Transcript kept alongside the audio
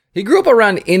He grew up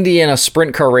around Indiana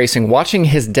sprint car racing, watching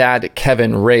his dad,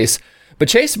 Kevin, race. But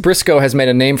Chase Briscoe has made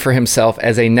a name for himself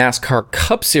as a NASCAR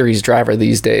Cup Series driver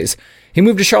these days. He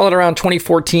moved to Charlotte around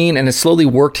 2014 and has slowly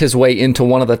worked his way into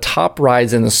one of the top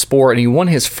rides in the sport, and he won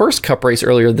his first Cup race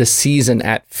earlier this season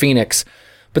at Phoenix.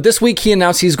 But this week, he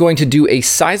announced he's going to do a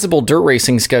sizable dirt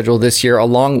racing schedule this year,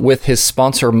 along with his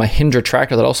sponsor, Mahindra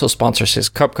Tractor, that also sponsors his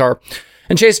Cup car.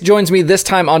 And Chase joins me this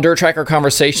time on Dirt Tracker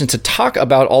Conversations to talk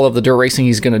about all of the dirt racing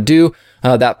he's going to do,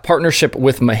 that partnership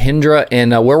with Mahindra,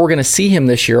 and where we're going to see him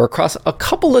this year across a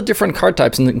couple of different car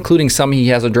types, including some he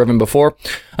hasn't driven before.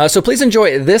 So please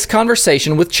enjoy this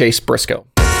conversation with Chase Briscoe.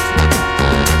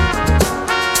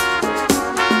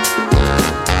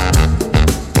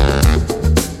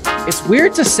 It's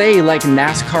weird to say like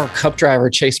NASCAR Cup driver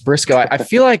Chase Briscoe. I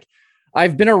feel like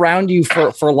I've been around you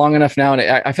for long enough now. And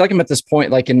I feel like I'm at this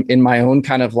point, like in my own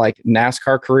kind of like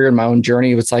NASCAR career and my own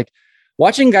journey. It's like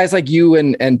watching guys like you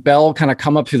and Bell kind of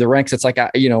come up through the ranks. It's like,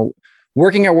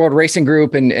 working at World Racing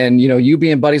Group and, you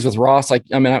being buddies with Ross. Like,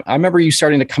 I mean, I remember you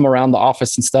starting to come around the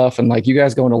office and stuff and like you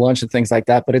guys going to lunch and things like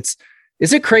that. But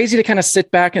is it crazy to kind of sit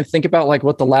back and think about like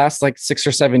what the last like 6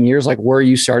 or 7 years, like where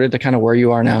you started to kind of where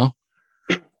you are now?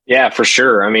 Yeah, for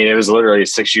sure. I mean, it was literally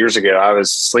 6 years ago. I was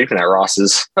sleeping at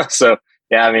Ross's. So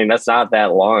yeah, I mean, that's not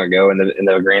that long ago in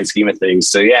the grand scheme of things.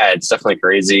 So yeah, it's definitely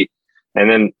crazy. And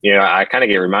then, I kind of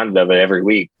get reminded of it every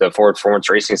week. The Ford Performance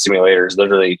Racing Simulator is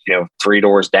literally, 3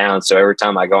 doors down. So every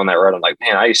time I go on that road, I'm like,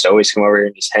 man, I used to always come over here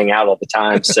and just hang out all the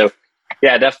time. So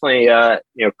yeah, definitely,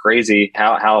 crazy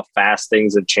how fast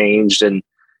things have changed and,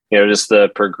 just the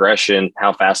progression,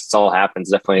 how fast it's all happens,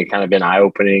 definitely kind of been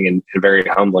eye-opening and very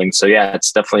humbling. So yeah,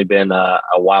 it's definitely been a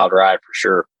wild ride for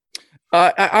sure.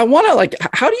 I want to like,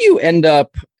 how do you end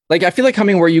up, like, I feel like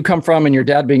coming where you come from and your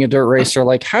dad being a dirt racer,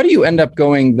 like, how do you end up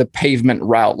going the pavement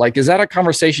route? Like, is that a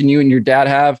conversation you and your dad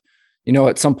have,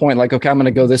 at some point, like, okay, I'm going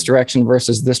to go this direction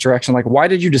versus this direction? Like, why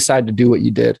did you decide to do what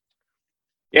you did?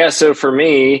 Yeah. So for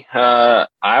me, I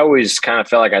always kind of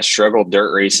felt like I struggled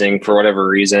dirt racing for whatever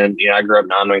reason. I grew up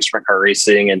non-knowing sprint car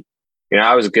racing and,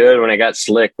 I was good when it got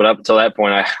slick, but up until that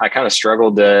point, I kind of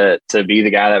struggled to be the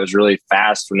guy that was really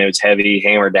fast when it was heavy,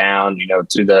 hammer down,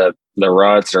 to the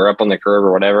ruts or up on the curve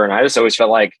or whatever. And I just always felt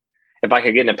like if I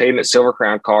could get in a pavement Silver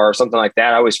Crown car or something like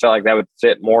that, I always felt like that would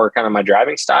fit more kind of my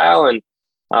driving style. And,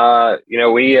 how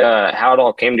it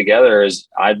all came together is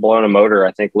I'd blown a motor.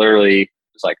 I think literally it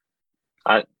was like,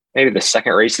 maybe the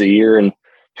second race of the year in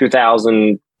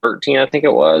 2013, I think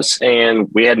it was. And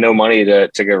we had no money to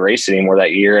go race anymore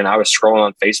that year. And I was scrolling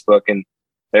on Facebook and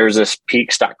there was this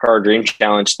Peak Stock Car Dream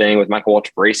Challenge thing with Michael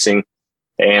Waltrip Racing.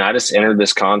 And I just entered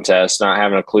this contest, not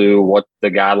having a clue what the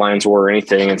guidelines were or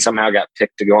anything. And somehow got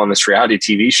picked to go on this reality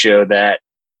TV show that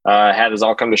had us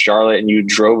all come to Charlotte and you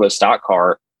drove a stock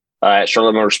car at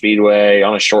Charlotte Motor Speedway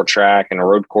on a short track and a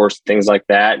road course, things like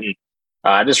that. And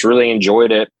I just really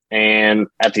enjoyed it. And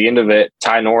at the end of it,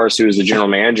 Ty Norris, who was the general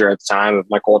manager at the time of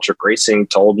Michael Waltrip Racing,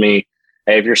 told me,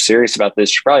 hey, if you're serious about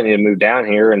this, you probably need to move down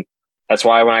here. And that's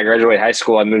why when I graduated high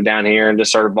school, I moved down here and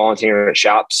just started volunteering at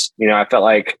shops. I felt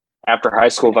like after high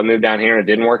school, if I moved down here and it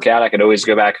didn't work out, I could always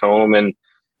go back home and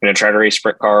try to race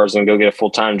sprint cars and go get a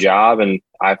full-time job. And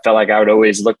I felt like I would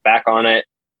always look back on it,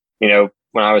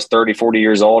 when I was 30, 40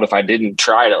 years old, if I didn't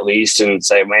try it at least and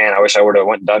say, man, I wish I would have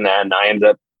went and done that. And I ended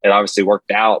up, it obviously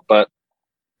worked out. But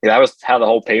that was how the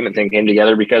whole pavement thing came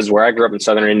together, because where I grew up in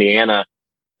Southern Indiana,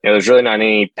 there's really not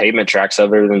any pavement tracks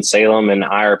other than Salem and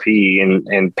IRP,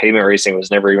 and pavement racing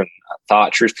was never even a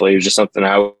thought. Truthfully, it was just something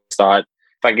I always thought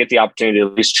if I get the opportunity to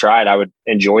at least try it, I would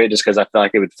enjoy it just because I feel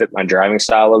like it would fit my driving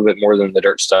style a little bit more than the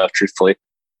dirt stuff, truthfully.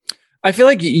 I feel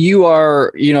like you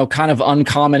are, kind of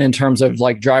uncommon in terms of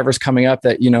like drivers coming up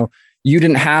that, you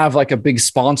didn't have like a big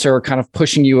sponsor kind of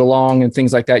pushing you along and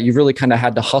things like that. You really kind of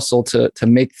had to hustle to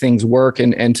make things work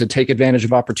and to take advantage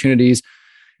of opportunities.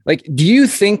 Like, do you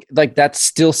think like that's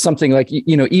still something like,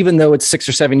 even though it's 6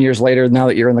 or 7 years later, now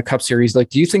that you're in the Cup Series, like,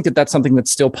 do you think that that's something that's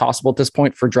still possible at this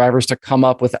point for drivers to come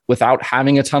up without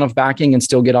having a ton of backing and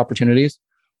still get opportunities?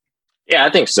 Yeah, I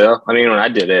think so. I mean, when I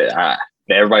did it,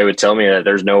 everybody would tell me that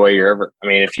there's no way you're ever,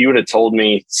 if you would have told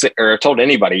me or told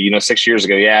anybody, 6 years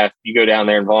ago, yeah, if you go down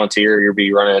there and volunteer, you'll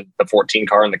be running the 14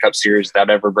 car in the Cup Series without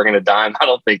ever bringing a dime. I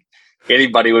don't think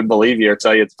anybody would believe you or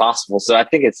tell you it's possible. So I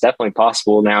think it's definitely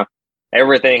possible. Now,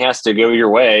 everything has to go your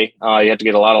way. You have to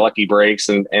get a lot of lucky breaks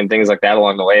and things like that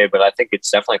along the way, but I think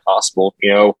it's definitely possible.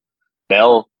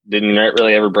 Bell didn't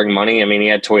really ever bring money. I mean, he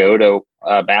had Toyota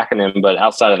backing him, but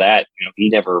outside of that, he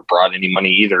never brought any money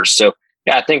either. So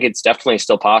yeah, I think it's definitely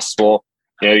still possible.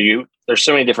 There's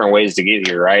so many different ways to get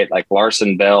here, right? Like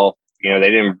Larson Bell,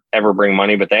 they didn't ever bring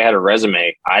money, but they had a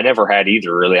resume. I never had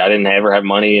either, really. I didn't ever have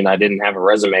money, and I didn't have a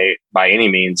resume by any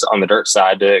means on the dirt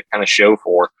side to kind of show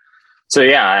for. So,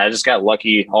 yeah, I just got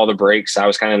lucky. All the breaks, I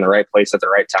was kind of in the right place at the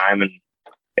right time. And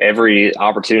every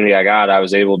opportunity I got, I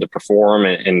was able to perform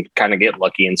and kind of get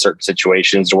lucky in certain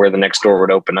situations to where the next door would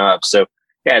open up. So,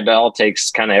 yeah, it all takes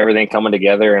kind of everything coming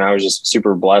together. And I was just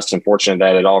super blessed and fortunate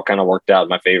that it all kind of worked out in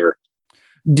my favor.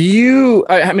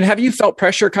 Have you felt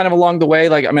pressure kind of along the way?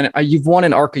 Like, you've won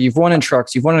in ARCA, you've won in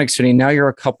trucks, you've won in Xfinity, now you're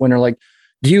a cup winner. Like,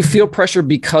 do you feel pressure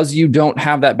because you don't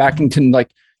have that backing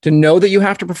to know that you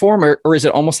have to perform, or is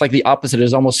it almost like the opposite?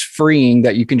 Is almost freeing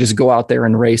that you can just go out there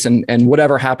and race and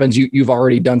whatever happens, you've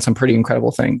already done some pretty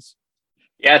incredible things?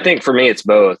 Yeah, I think for me, it's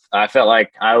both. I felt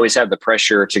like I always had the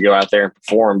pressure to go out there and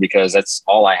perform because that's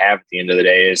all I have at the end of the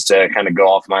day is to kind of go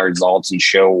off my results and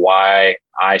show why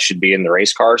I should be in the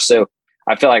race car. So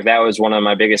I feel like that was one of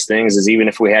my biggest things is even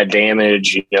if we had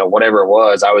damage, whatever it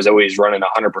was, I was always running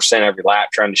 100% every lap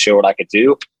trying to show what I could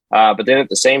do. But then at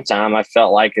the same time, I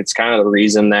felt like it's kind of the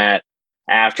reason that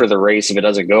after the race, if it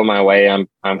doesn't go my way, I'm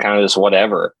kind of just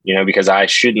whatever, because I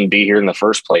shouldn't be here in the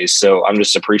first place. So I'm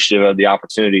just appreciative of the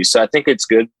opportunity. So I think it's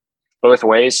good both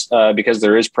ways because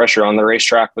there is pressure on the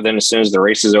racetrack. But then as soon as the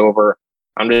race is over,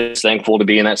 I'm just thankful to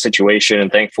be in that situation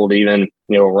and thankful to even,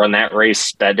 run that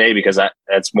race that day because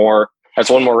that's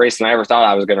one more race than I ever thought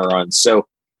I was going to run. So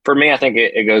for me, I think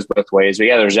it goes both ways. But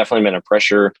yeah, there's definitely been a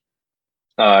pressure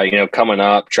coming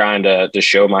up, trying to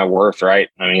show my worth, right?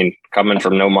 Coming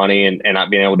from no money and not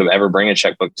being able to ever bring a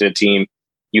checkbook to a team,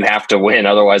 you have to win.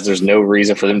 Otherwise, there's no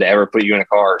reason for them to ever put you in a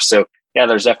car. So, yeah,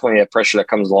 there's definitely a pressure that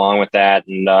comes along with that.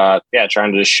 And,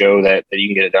 trying to just show that you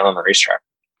can get it done on the racetrack.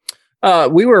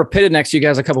 We were pitted next to you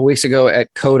guys a couple of weeks ago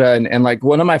at COTA, and like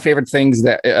one of my favorite things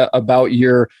that about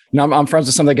your, I'm friends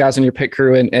with some of the guys in your pit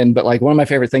crew, but like one of my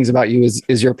favorite things about you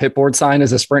is your pit board sign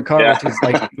is a sprint car,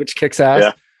 yeah. which kicks ass.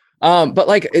 Yeah. But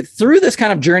like through this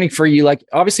kind of journey for you, like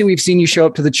obviously we've seen you show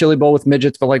up to the Chili Bowl with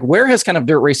midgets, but like where has kind of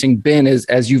dirt racing been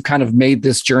as you've kind of made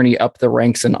this journey up the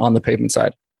ranks and on the pavement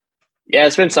side? Yeah,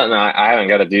 it's been something I haven't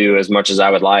got to do as much as I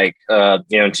would like.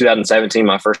 In 2017,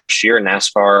 my first year in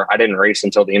NASCAR, I didn't race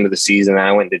until the end of the season.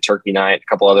 I went to Turkey Night, a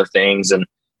couple other things. And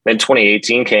then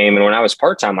 2018 came. And when I was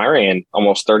part-time, I ran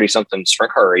almost 30 something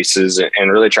sprint car races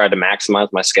and really tried to maximize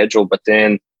my schedule. But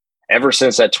then ever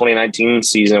since that 2019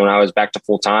 season, when I was back to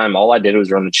full time, all I did was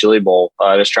run the Chili Bowl,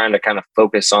 just trying to kind of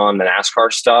focus on the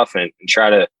NASCAR stuff and try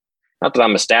to, not that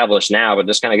I'm established now, but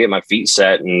just kind of get my feet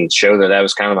set and show that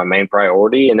was kind of my main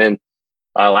priority. And then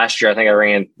last year, I think I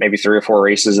ran maybe 3 or 4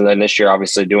 races. And then this year,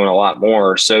 obviously doing a lot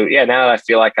more. So yeah, now that I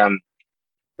feel like I'm,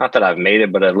 not that I've made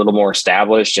it, but a little more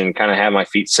established and kind of have my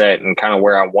feet set and kind of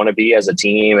where I want to be as a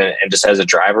team and just as a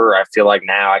driver, I feel like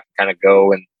now I can kind of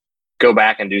go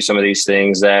back and do some of these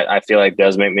things that I feel like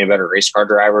does make me a better race car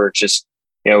driver. It's just,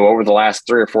 over the last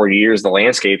 3 or 4 years, the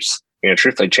landscapes,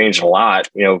 truthfully changed a lot.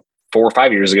 4 or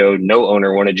 5 years ago, no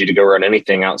owner wanted you to go run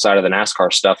anything outside of the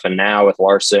NASCAR stuff. And now with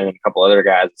Larson and a couple other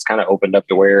guys, it's kind of opened up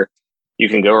to where you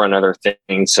can go run other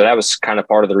things. So that was kind of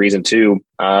part of the reason too.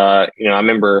 I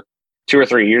remember 2 or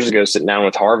 3 years ago sitting down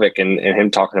with Harvick and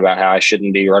him talking about how I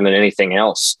shouldn't be running anything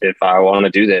else if I want to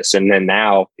do this. And then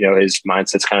now, his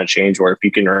mindset's kind of changed where if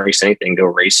you can race anything, go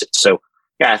race it. So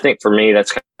yeah, I think for me,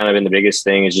 that's kind of been the biggest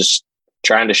thing is just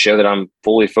trying to show that I'm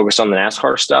fully focused on the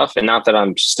NASCAR stuff. And not that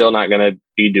I'm still not going to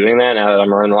be doing that now that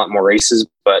I'm running a lot more races,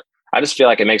 but I just feel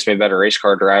like it makes me a better race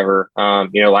car driver.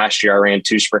 Last year I ran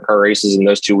 2 sprint car races and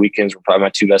those 2 weekends were probably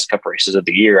my 2 best cup races of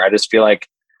the year. I just feel like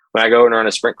when I go and run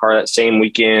a sprint car that same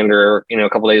weekend or, a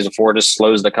couple of days before, it just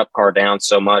slows the cup car down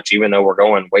so much, even though we're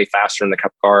going way faster in the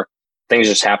cup car, things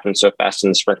just happen so fast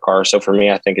in the sprint car. So for me,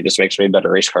 I think it just makes me a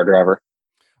better race car driver.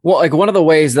 Well, like one of the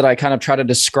ways that I kind of try to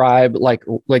describe like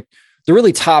the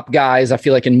really top guys, I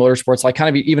feel like in motorsports, like kind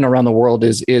of even around the world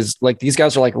is like these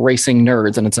guys are like racing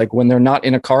nerds. And it's like when they're not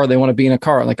in a car, they want to be in a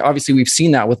car. Like obviously we've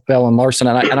seen that with Bell and Larson.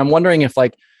 And I'm wondering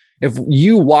if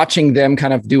you watching them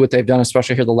kind of do what they've done,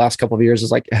 especially here the last couple of years,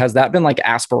 is like, has that been like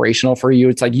aspirational for you?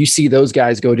 It's like you see those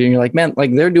guys go do and you're like, man,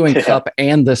 like they're doing cup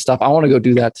and this stuff. I want to go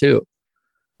do that too.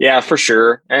 Yeah, for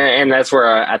sure. And that's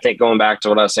where I think going back to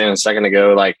what I was saying a second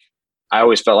ago, like I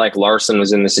always felt like Larson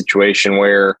was in the situation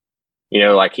where,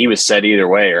 like he was set either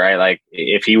way, right? Like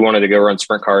if he wanted to go run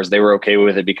sprint cars, they were okay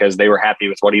with it because they were happy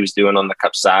with what he was doing on the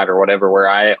cup side or whatever, where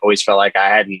I always felt like I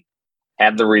hadn't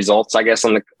had the results, I guess,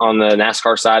 on the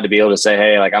NASCAR side to be able to say,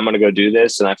 hey, like I'm going to go do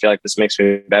this. And I feel like this makes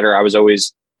me better. I was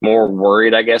always more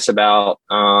worried, I guess, about,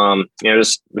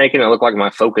 just making it look like my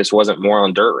focus wasn't more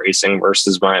on dirt racing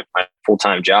versus my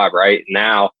full-time job. Right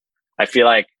now, I feel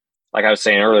like like I was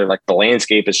saying earlier, like the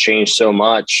landscape has changed so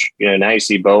much. Now you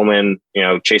see Bowman,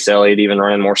 Chase Elliott even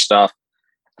running more stuff.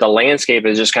 The landscape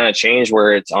has just kind of changed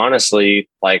where it's honestly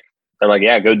like, they're like,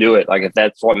 yeah, go do it. Like if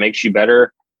that's what makes you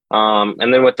better.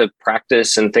 And then with the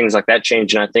practice and things like that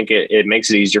changing, I think it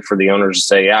makes it easier for the owners to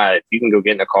say, yeah, if you can go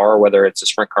get in a car, whether it's a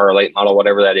sprint car or late model,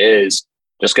 whatever that is,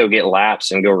 just go get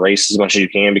laps and go race as much as you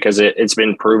can, because it's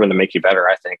been proven to make you better,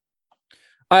 I think.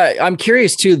 I'm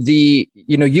curious too,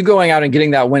 you going out and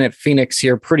getting that win at Phoenix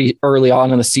here pretty early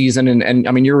on in the season. And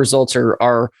I mean, your results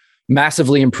are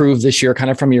massively improved this year, kind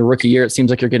of from your rookie year. It seems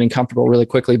like you're getting comfortable really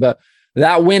quickly, but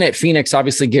that win at Phoenix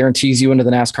obviously guarantees you into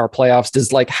the NASCAR playoffs.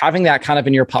 Does like having that kind of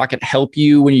in your pocket help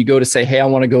you when you go to say, hey, I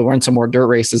want to go run some more dirt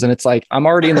races? And it's like, I'm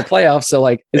already in the playoffs. So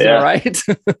like, is it all right?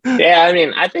 Yeah. I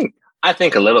mean, I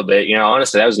think a little bit,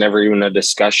 honestly, that was never even a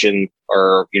discussion,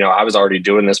 or, I was already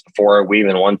doing this before we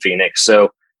even won Phoenix.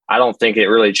 So I don't think it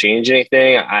really changed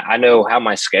anything. I know how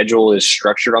my schedule is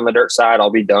structured on the dirt side. I'll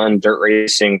be done dirt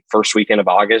racing first weekend of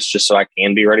August, just so I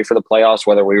can be ready for the playoffs,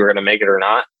 whether we were going to make it or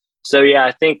not. So yeah,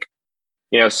 I think,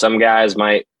 some guys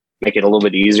might make it a little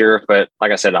bit easier, but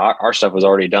like I said, our stuff was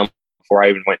already done before I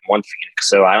even went and won Phoenix.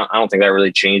 So I don't think that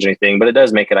really changed anything, but it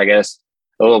does make it, I guess,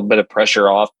 a little bit of pressure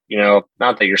off, not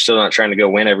that you're still not trying to go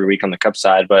win every week on the Cup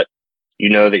side, but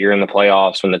that you're in the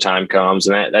playoffs when the time comes,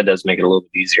 and that does make it a little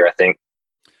bit easier, I think.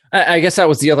 I guess that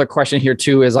was the other question here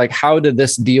too, is like, how did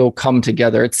this deal come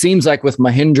together? It seems like with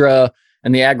Mahindra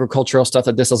and the agricultural stuff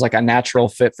that this is like a natural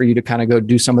fit for you to kind of go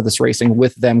do some of this racing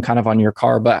with them kind of on your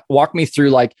car. But walk me through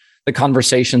like the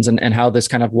conversations and how this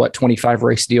kind of 25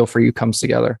 race deal for you comes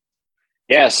together.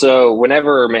 Yeah. So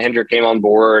whenever Mahindra came on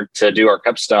board to do our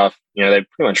Cup stuff, they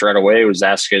pretty much right away was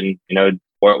asking,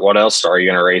 what else are you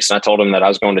going to race? And I told them that I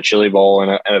was going to Chili Bowl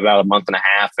in about a month and a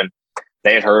half. And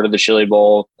they had heard of the Chili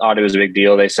Bowl, thought it was a big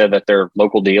deal. They said that their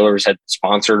local dealers had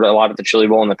sponsored a lot of the Chili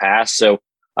Bowl in the past. So,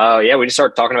 we just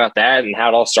started talking about that. And how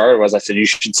it all started was I said, you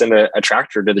should send a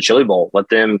tractor to the Chili Bowl. Let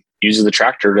them use the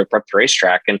tractor to prep the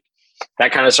racetrack. And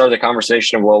that kind of started the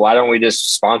conversation of, well, why don't we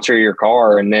just sponsor your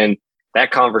car? And then that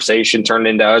conversation turned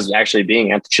into us actually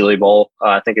being at the Chili Bowl.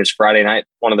 I think it was Friday night,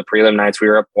 one of the prelim nights. We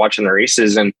were up watching the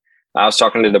races, and I was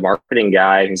talking to the marketing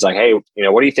guy. He's like, hey,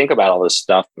 what do you think about all this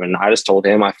stuff? And I just told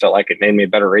him I felt like it made me a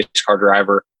better race car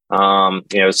driver.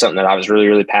 It's something that I was really,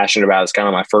 really passionate about. It's kind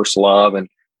of my first love. And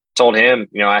told him,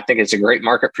 I think it's a great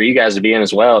market for you guys to be in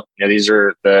as well. These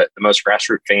are the most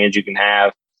grassroots fans you can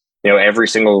have. Every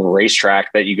single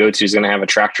racetrack that you go to is going to have a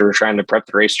tractor trying to prep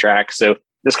the racetrack. So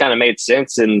this kind of made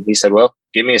sense. And he said, well,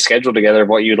 give me a schedule together of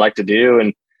what you'd like to do.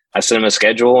 And I sent him a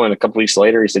schedule. And a couple weeks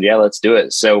later, he said, yeah, let's do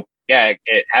it. So yeah,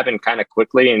 it happened kind of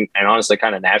quickly and honestly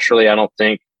kind of naturally. I don't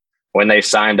think when they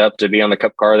signed up to be on the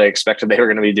Cup car, they expected they were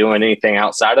going to be doing anything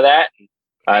outside of that.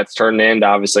 It's turned into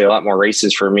obviously a lot more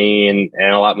races for me and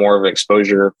a lot more of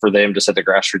exposure for them just at the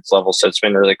grassroots level. So it's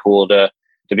been really cool to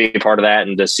be a part of that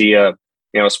and to see a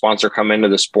sponsor come into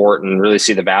the sport and really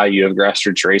see the value of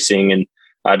grassroots racing and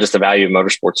just the value of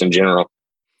motorsports in general.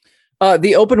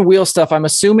 The open wheel stuff, I'm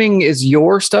assuming, is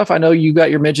your stuff. I know you got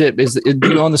your midget. Do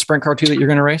you own the sprint car too that you're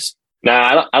going to race? No,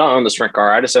 I don't own the sprint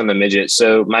car. I just own the midget.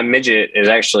 So my midget is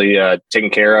actually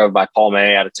taken care of by Paul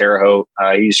May out of Terre Haute.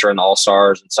 He used to run the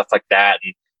All-Stars and stuff like that.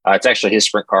 And it's actually his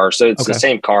sprint car. So it's the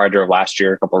same car I drove last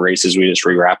year, a couple of races. We just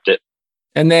rewrapped it.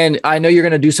 And then I know you're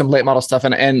going to do some late model stuff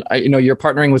and you're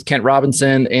partnering with Kent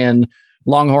Robinson and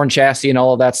Longhorn Chassis and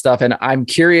all of that stuff. And I'm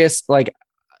curious, like,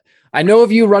 I know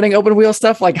of you running open wheel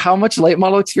stuff. Like, how much late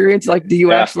model experience do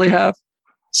you actually have?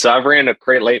 So I've ran a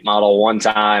crate late model one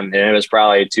time, and it was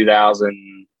probably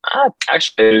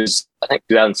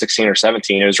 2016 or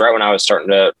 17. It was right when I was starting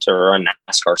to run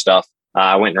NASCAR stuff.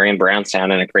 I went and ran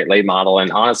Brownstown in a crate late model,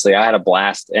 and honestly, I had a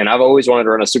blast. And I've always wanted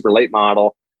to run a super late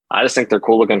model. I just think they're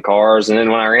cool looking cars. And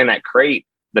then when I ran that crate,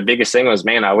 the biggest thing was,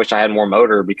 man, I wish I had more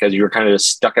motor because you were kind of just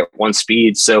stuck at one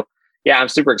speed. So yeah, I'm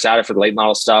super excited for the late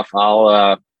model stuff.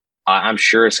 I'm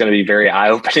sure it's going to be very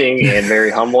eye-opening and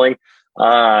very humbling.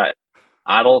 I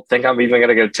don't think I'm even going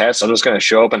to go test. I'm just going to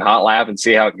show up in hot lap and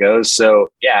see how it goes. So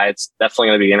yeah, it's definitely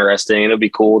going to be interesting. It'll be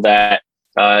cool that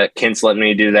Kent's letting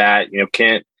me do that.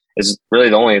 Kent is really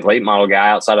the only late model guy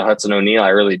outside of Hudson O'Neal I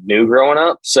really knew growing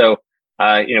up. So,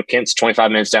 Kent's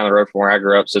 25 minutes down the road from where I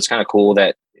grew up. So it's kind of cool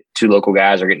that two local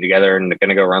guys are getting together and they're going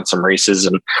to go run some races.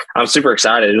 And I'm super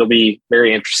excited. It'll be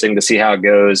very interesting to see how it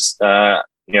goes. I'm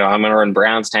going to run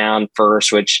Brownstown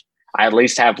first, which I at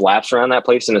least have laps around that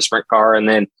place in a sprint car, and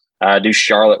then do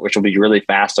Charlotte, which will be really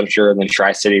fast, I'm sure, and then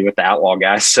Tri-City with the Outlaw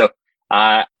guys. So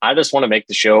I just want to make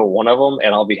the show one of them,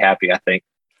 and I'll be happy, I think.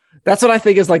 That's what I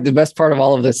think is like the best part of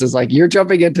all of this is like you're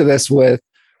jumping into this with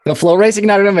The Flow Racing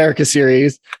United America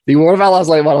series, the World of Outlaws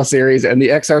Late Model series, and the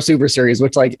XR Super series,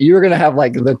 which like you're gonna have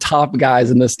like the top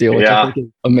guys in this deal, which I think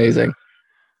is amazing.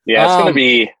 Yeah, it's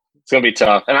gonna be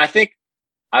tough. And I think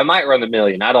I might run the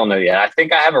million. I don't know yet. I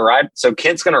think I have a ride. So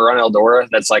Kent's gonna run Eldora.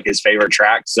 That's like his favorite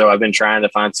track. So I've been trying to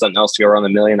find something else to go run the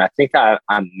million. I think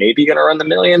I'm maybe gonna run the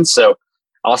million. So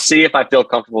I'll see if I feel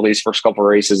comfortable these first couple of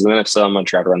races, and then if so, I'm gonna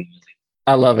try to run the million.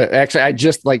 I love it. Actually, I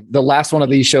just like the last one of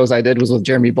these shows I did was with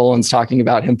Jeremy Bolins talking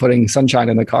about him putting Sunshine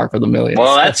in the car for the million.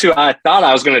 Well, that's who I thought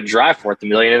I was going to drive for at the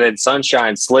million, and then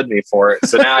Sunshine slid me for it.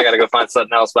 So now I got to go find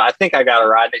something else. But I think I got a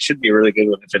ride. It should be a really good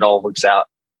one if it all works out.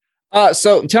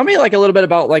 So tell me like a little bit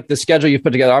about like the schedule you've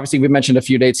put together. Obviously, we mentioned a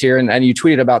few dates here, and you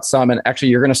tweeted about some. And actually,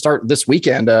 you're going to start this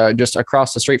weekend just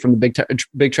across the street from the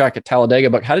big track at Talladega.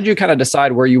 But how did you kind of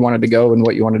decide where you wanted to go and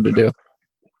what you wanted to do?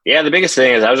 Yeah, the biggest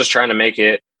thing is I was just trying to make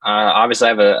it. Obviously, I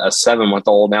have a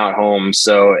 7-month-old now at home,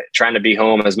 so trying to be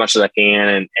home as much as I can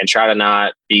and try to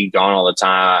not be gone all the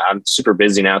time. I'm super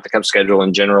busy now with the Cup schedule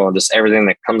in general and just everything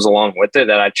that comes along with it.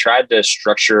 That I tried to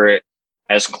structure it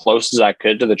as close as I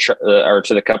could to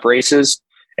the Cup races,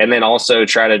 and then also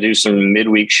try to do some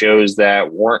midweek shows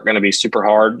that weren't going to be super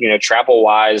hard. You know, travel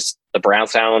wise, the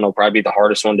Brownstown one will probably be the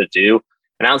hardest one to do,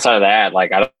 and outside of that,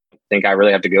 like I don't think I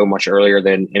really have to go much earlier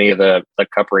than any of the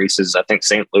Cup races. I think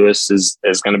St. Louis is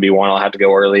going to be one I'll have to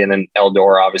go early, and then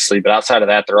Eldora, obviously. But outside of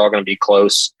that, they're all going to be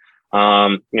close.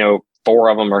 4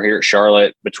 of them are here at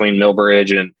Charlotte between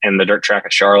Millbridge and the dirt track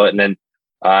at Charlotte. And then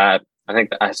I think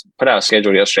I put out a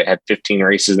schedule yesterday, had 15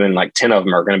 races, and then like 10 of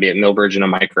them are going to be at Millbridge and a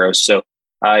micro. So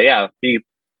be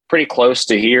pretty close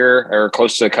to here or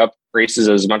close to the Cup races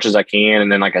as much as I can. And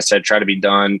then, like I said, try to be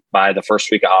done by the first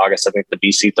week of August. I think the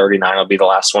BC 39 will be the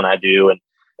last one I do. And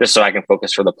just so I can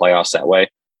focus for the playoffs that way.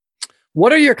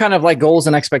 What are your kind of like goals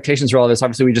and expectations for all this?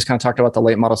 Obviously, we just kind of talked about the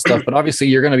late model stuff, but obviously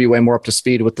you're going to be way more up to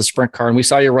speed with the sprint car. And we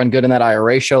saw you run good in that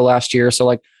IRA show last year. So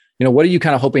like, what are you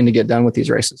kind of hoping to get done with these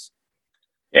races?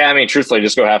 Yeah, I mean, truthfully,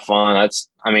 just go have fun.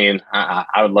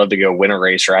 I would love to go win a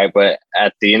race, right? But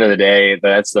at the end of the day,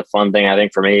 that's the fun thing, I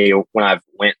think, for me when I've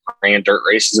ran dirt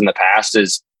races in the past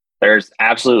is there's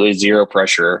absolutely zero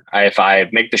pressure. If I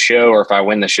make the show or if I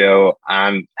win the show,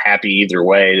 I'm happy either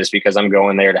way just because I'm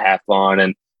going there to have fun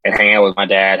and hang out with my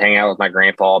dad, hang out with my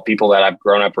grandpa, people that I've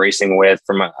grown up racing with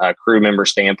from a crew member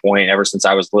standpoint ever since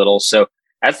I was little. So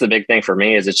that's the big thing for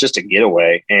me is it's just a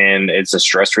getaway and it's a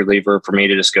stress reliever for me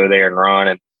to just go there and run.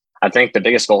 And I think the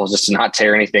biggest goal is just to not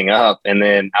tear anything up. And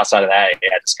then outside of that,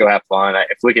 just go have fun.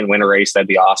 If we can win a race, that'd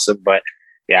be awesome. But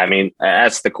yeah, I mean,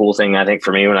 that's the cool thing I think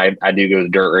for me when I do go to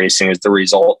dirt racing is the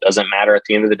result doesn't matter at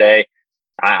the end of the day.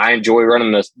 I enjoy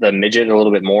running the midget a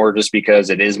little bit more just because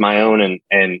it is my own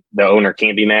and the owner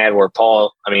can't be mad. Where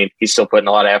Paul, I mean, he's still putting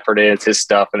a lot of effort in. It's his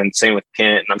stuff. And then same with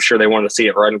Kent. And I'm sure they want to see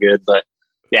it run good. But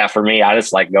yeah, for me, I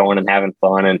just like going and having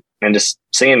fun and just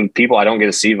seeing people I don't get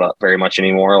to see very much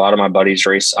anymore. A lot of my buddies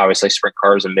race, obviously, sprint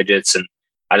cars and midgets, and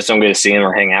I just don't get to see them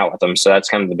or hang out with them. So that's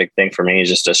kind of the big thing for me is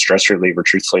just a stress reliever,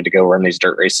 truthfully, to go run these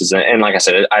dirt races. And like I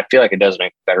said, I feel like it does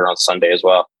make it better on Sunday as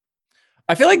well.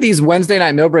 I feel like these Wednesday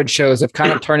night Millbridge shows have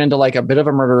kind of turned into like a bit of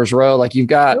a murderer's row. Like you've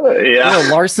got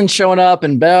Larson showing up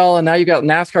and Bell, and now you got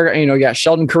NASCAR, you got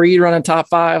Sheldon Creed running top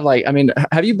 5. Like, I mean,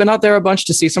 have you been out there a bunch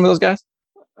to see some of those guys?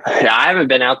 Yeah, I haven't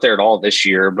been out there at all this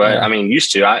year, but I mean,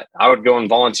 used to. I would go and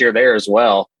volunteer there as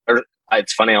well.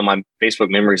 It's funny on my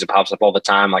Facebook memories, it pops up all the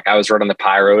time. Like I was running the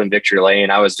Pyro in Victory Lane.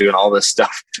 I was doing all this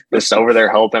stuff just over there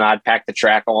helping. I'd pack the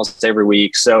track almost every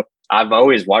week. So I've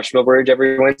always watched Millbridge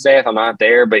every Wednesday if I'm not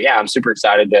there. But yeah, I'm super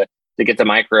excited to get the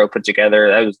micro put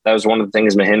together. That was one of the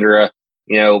things Mahindra,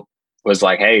 was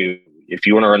like, hey, if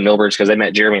you want to run Millbridge, because they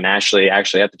met Jeremy and Ashley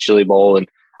actually at the Chili Bowl, and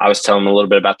I was telling him a little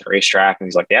bit about the racetrack, and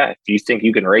he's like, yeah, if you think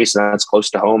you can race and that's close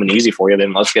to home and easy for you,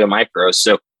 then let's get a micro.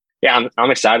 So yeah,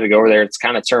 I'm excited to go over there. It's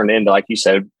kind of turned into, like you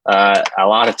said, a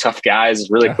lot of tough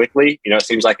guys really quickly. It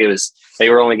seems like they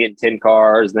were only getting 10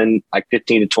 cars, then like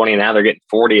 15 to 20, and now they're getting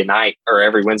 40 a night or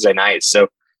every Wednesday night. So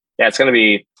yeah, it's going to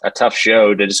be a tough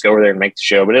show to just go over there and make the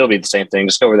show, but it'll be the same thing.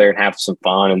 Just go over there and have some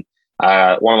fun. And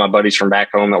one of my buddies from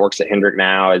back home that works at Hendrick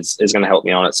now is going to help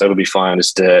me on it. So it'll be fun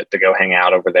just to go hang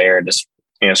out over there and just,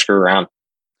 screw around.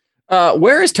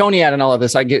 Where is Tony at in all of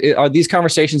this? Are these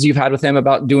conversations you've had with him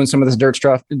about doing some of this dirt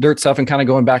stuff and kind of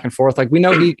going back and forth? Like we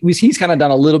know he's kind of done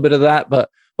a little bit of that,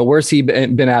 but where's he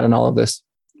been at in all of this?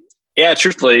 Yeah,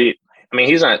 truthfully, I mean,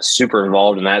 he's not super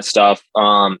involved in that stuff.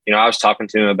 I was talking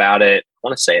to him about it, I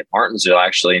want to say at Martinsville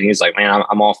actually. And he's like, man,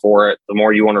 I'm all for it. The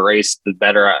more you want to race, the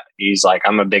better. He's like,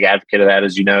 I'm a big advocate of that,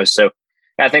 as you know. So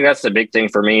I think that's the big thing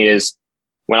for me is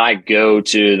when I go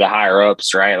to the higher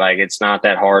ups, right? Like it's not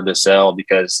that hard to sell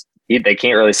because they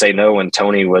can't really say no when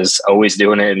Tony was always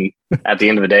doing it. And at the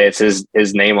end of the day, it's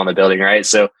his name on the building, right?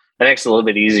 So that makes it a little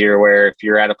bit easier where if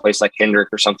you're at a place like Hendrick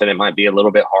or something, it might be a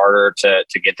little bit harder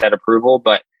to get that approval.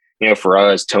 But, for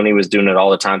us, Tony was doing it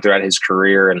all the time throughout his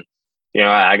career. And,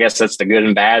 I guess that's the good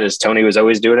and bad is Tony was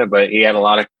always doing it, but he had a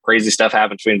lot of crazy stuff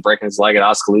happen between breaking his leg at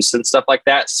Oskaloosa and stuff like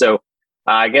that. So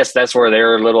I guess that's where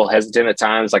they're a little hesitant at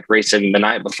times, like racing the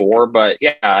night before. But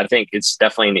yeah, I think it's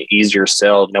definitely an easier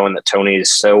sell knowing that Tony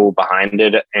is so behind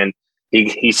it and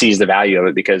he sees the value of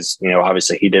it because,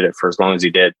 obviously he did it for as long as he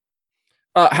did.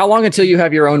 How long until you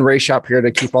have your own race shop here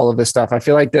to keep all of this stuff? I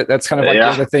feel like that's kind of like the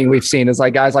other thing we've seen is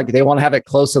like guys like they want to have it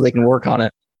close so they can work on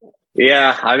it.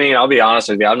 Yeah, I mean, I'll be honest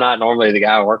with you. I'm not normally the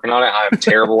guy working on it. I'm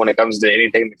terrible when it comes to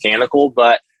anything mechanical,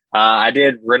 but I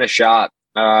did rent a shop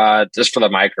just for the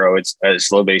micro. It's a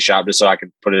slow base shop just so I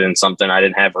could put it in something. I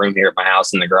didn't have room here at my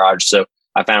house in the garage. So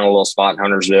I found a little spot in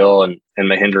Huntersville and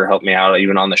Mahindra helped me out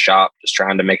even on the shop, just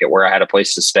trying to make it where I had a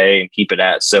place to stay and keep it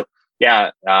at. So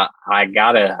yeah, I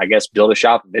gotta, I guess, build a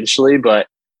shop eventually, but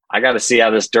I got to see how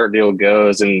this dirt deal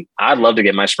goes. And I'd love to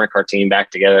get my sprint car team back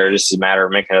together. It's just a matter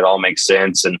of making it all make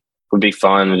sense and would be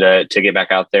fun to get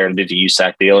back out there and do the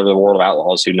USAC deal or the World of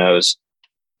Outlaws. Who knows?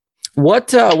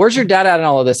 Where's your dad at in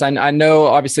all of this? I know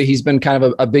obviously he's been kind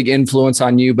of a big influence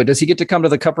on you, but does he get to come to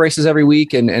the Cup races every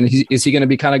week? And is he going to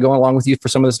be kind of going along with you for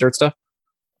some of this dirt stuff?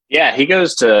 Yeah, he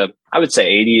goes to, I would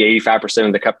say 80-85%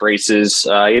 of the Cup races.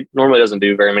 He normally doesn't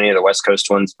do very many of the West Coast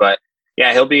ones, but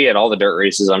yeah, he'll be at all the dirt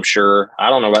races, I'm sure. I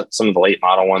don't know about some of the late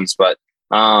model ones, but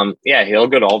yeah, he'll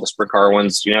go to all the sprint car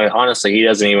ones. Honestly, he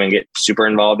doesn't even get super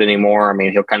involved anymore. I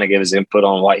mean, he'll kind of give his input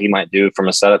on what he might do from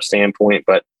a setup standpoint,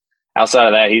 but outside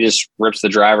of that, he just rips the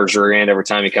driver's rear end every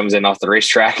time he comes in off the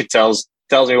racetrack and tells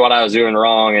me what I was doing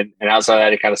wrong. And outside of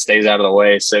that, he kind of stays out of the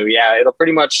way. So yeah, it'll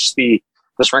pretty much be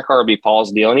the sprint car will be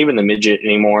Paul's deal. And even the midget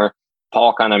anymore,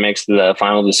 Paul kind of makes the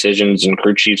final decisions and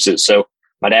crew chiefs it. So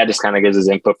my dad just kind of gives his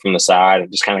input from the side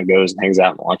and just kind of goes and hangs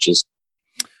out and watches.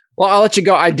 Well, I'll let you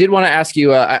go. I did want to ask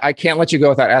you, I can't let you go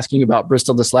without asking you about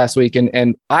Bristol this last week.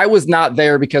 And I was not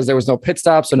there because there was no pit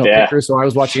stops or no pictures. So I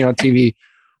was watching it on TV.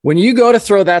 When you go to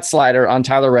throw that slider on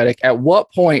Tyler Reddick, at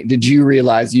what point did you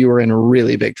realize you were in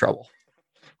really big trouble?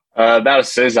 About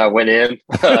as soon as I went in.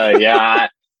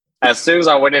 As soon as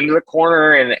I went into the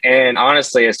corner and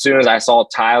honestly, as soon as I saw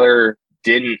Tyler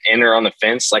didn't enter on the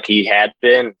fence like he had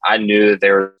been, I knew that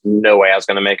there was no way I was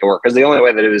going to make it work. Because the only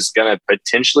way that it was going to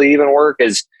potentially even work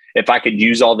is if I could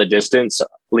use all the distance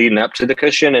leading up to the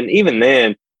cushion. And even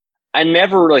then, I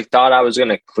never really thought I was going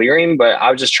to clear him, but I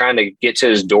was just trying to get to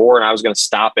his door and I was going to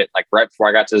stop it like right before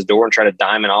I got to his door and try to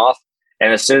diamond off.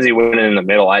 And as soon as he went in the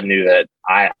middle, I knew that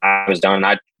I was done.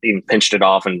 I even pinched it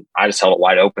off and I just held it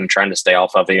wide open trying to stay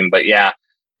off of him. But yeah,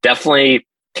 definitely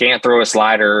can't throw a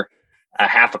slider a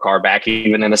half a car back,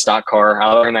 even in a stock car.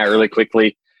 I learned that really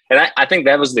quickly. And I think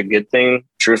that was the good thing,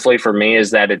 truthfully, for me,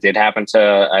 is that it did happen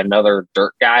to another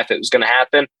dirt guy if it was going to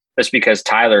happen. Just because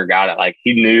Tyler got it. Like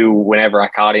he knew whenever I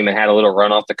caught him and had a little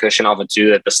run off the cushion off it too,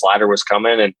 that the slider was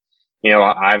coming. And,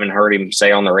 I haven't heard him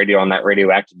say on the radio on that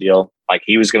radioactive deal, like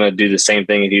he was going to do the same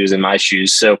thing if he was in my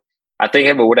shoes. So I think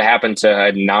if it would have happened to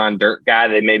a non-dirt guy,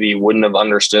 they maybe wouldn't have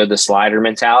understood the slider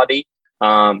mentality.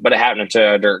 But it happened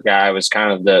to a dirt guy was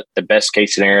kind of the best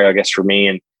case scenario, I guess, for me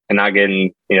and not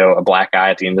getting, a black eye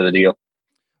at the end of the deal.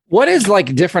 What is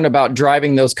like different about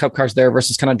driving those Cup cars there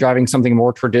versus kind of driving something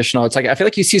more traditional? It's like, I feel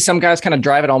like you see some guys kind of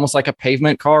drive it almost like a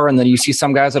pavement car. And then you see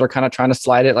some guys that are kind of trying to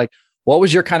slide it. Like, what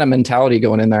was your kind of mentality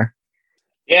going in there?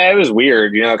 Yeah, it was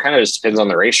weird. It kind of just depends on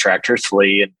the racetrack,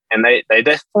 truthfully. And they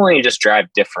definitely just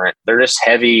drive different. They're just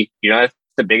heavy. That's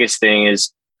the biggest thing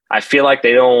is I feel like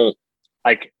they don't,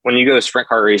 like when you go sprint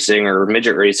car racing or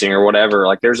midget racing or whatever,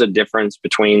 like there's a difference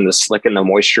between the slick and the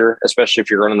moisture, especially if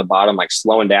you're running the bottom, like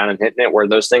slowing down and hitting it, where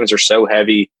those things are so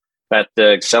heavy that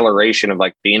the acceleration of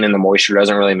like being in the moisture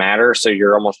doesn't really matter. So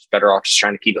you're almost better off just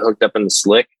trying to keep it hooked up in the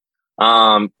slick.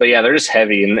 But yeah, they're just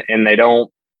heavy and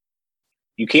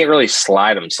you can't really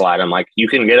slide them. Like you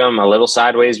can get them a little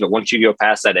sideways, but once you go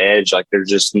past that edge, like there's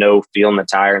just no feel in the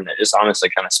tire and it just honestly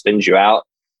kind of spins you out.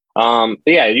 But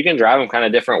yeah, you can drive them kind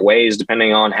of different ways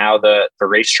depending on how the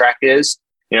racetrack is.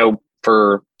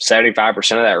 For 75%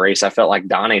 of that race, I felt like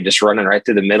Donnie just running right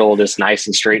through the middle, just nice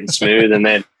and straight and smooth. And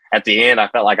then at the end, I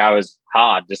felt like I was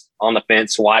just on the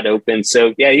fence, wide open.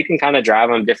 So yeah, you can kind of drive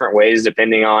them different ways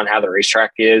depending on how the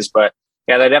racetrack is. But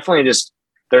yeah,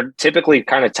 they're typically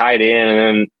kind of tied in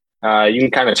and then you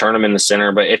can kind of turn them in the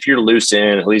center. But if you're loose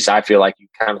in, at least I feel like you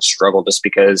kind of struggle just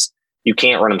because you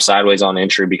can't run them sideways on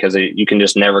entry because you can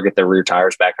just never get the rear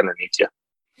tires back underneath you.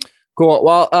 Cool.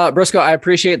 Well, Briscoe, I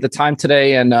appreciate the time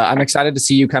today, and I'm excited to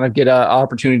see you kind of get an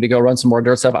opportunity to go run some more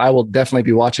dirt stuff. I will definitely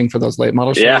be watching for those late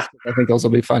model shows. Yeah. I think those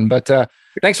will be fun. But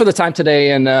thanks for the time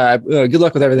today, and good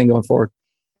luck with everything going forward.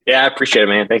 Yeah, I appreciate it,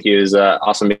 man. Thank you. It was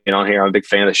awesome being on here. I'm a big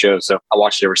fan of the show, so I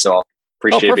watched it every so often.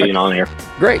 Appreciate being on here.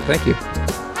 Great. Thank you.